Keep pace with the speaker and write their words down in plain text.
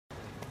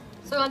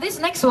So this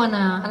next one,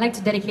 I like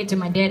to dedicate to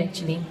my dad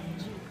actually.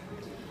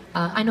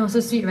 I know, so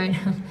sweet, right?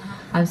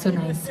 I'm so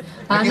nice.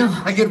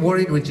 I get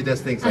worried when she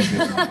does things like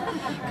this.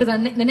 Because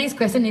the next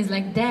question is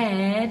like,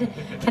 Dad,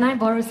 can I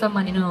borrow some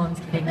money? No, I'm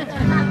just kidding.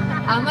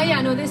 But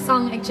yeah, no, this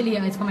song actually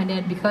is for my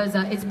dad because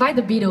it's by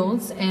the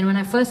Beatles, and when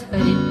I first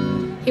heard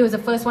it, he was the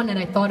first one that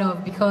I thought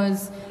of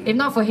because if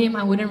not for him,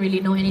 I wouldn't really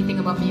know anything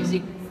about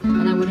music,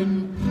 and I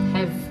wouldn't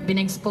have been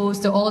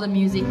exposed to all the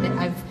music that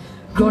I've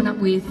grown up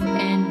with.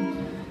 And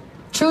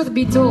truth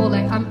be told,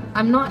 like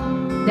I'm not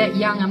that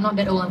young, I'm not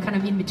that old, I'm kind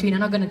of in between.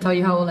 I'm not going to tell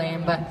you how old I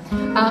am, but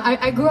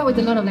I grew up with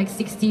a lot of like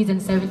 60s and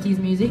 70s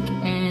music,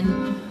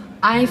 and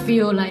I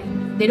feel like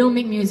they don't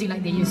make music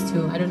like they used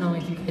to. I don't know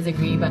if you guys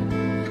agree, but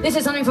this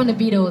is something from the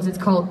Beatles. It's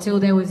called Till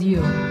There Was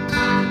You.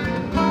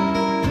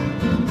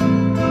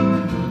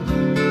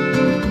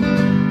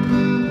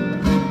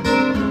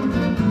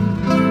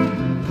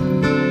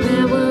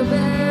 There were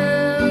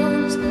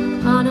bells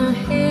on a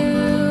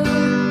hill,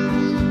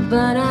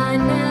 but I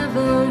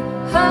never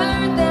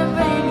heard them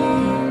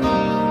ringing.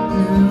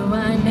 No,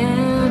 I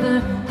never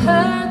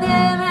heard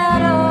them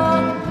at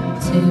all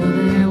till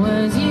there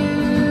was you.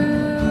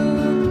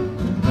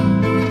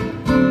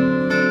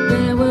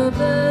 There were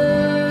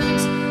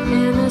birds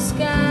in the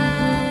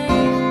sky,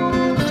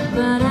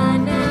 but I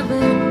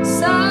never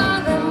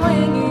saw them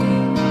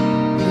winging.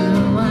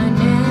 No, I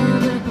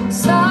never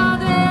saw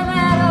them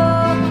at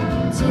all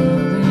till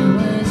there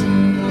was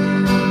you.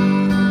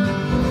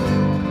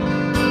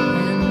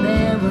 And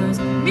there was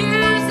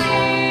music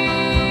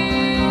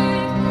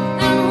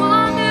and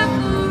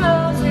wonderful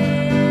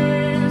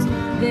roses.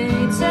 They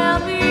tell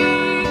me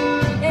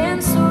in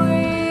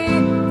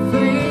sweet,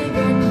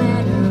 fragrant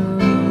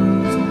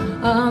meadows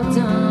of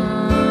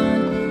dawn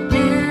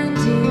and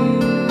dew.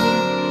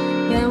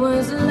 There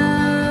was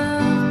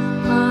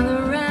love all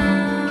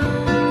around,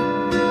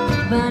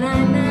 but I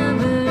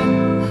never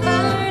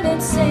heard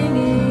it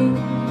singing.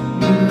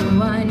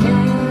 No, I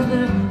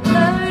never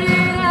heard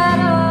it at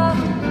all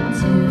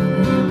till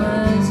there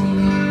was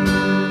you.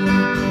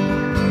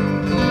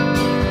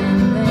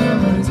 And there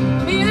was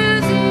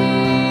music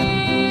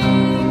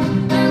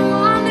and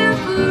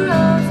wonderful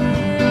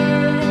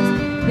roses.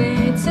 They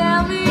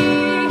tell me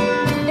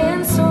in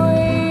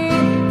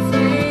sweet,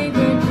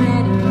 fragrant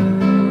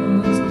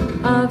meadows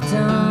of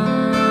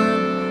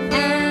dawn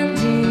and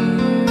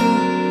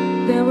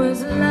dew. There was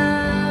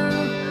love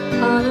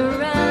all around,